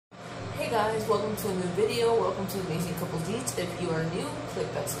guys, welcome to a new video. Welcome to Amazing Couples Eats. If you are new,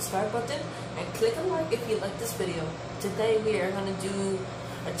 click that subscribe button and click a like if you like this video. Today we are going to do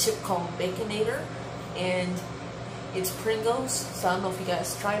a chip called Baconator, and it's Pringles. So I don't know if you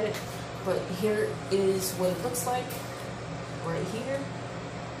guys tried it, but here is what it looks like right here.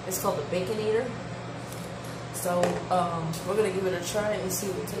 It's called the Baconator. So we're going to give it a try and see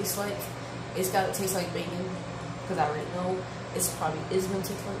what it tastes like. It's got to taste like bacon, because I already know it's probably is going to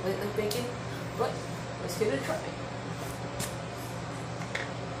taste like bacon, but let's give it a try.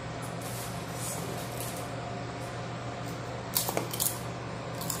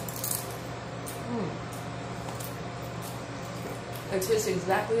 It tastes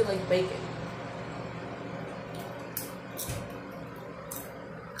exactly like bacon.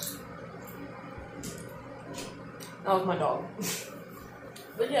 That was my dog.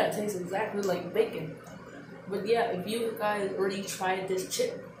 But yeah, it tastes exactly like bacon. But yeah, if you guys already tried this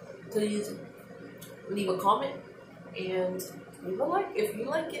chip, please leave a comment and leave a like if you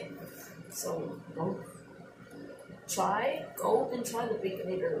like it. So go and try the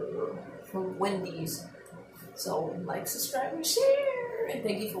Baconator from Wendy's. So like, subscribe, and share, and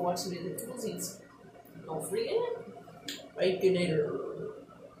thank you for watching Amazing Couples Eats. Don't forget, Baconator.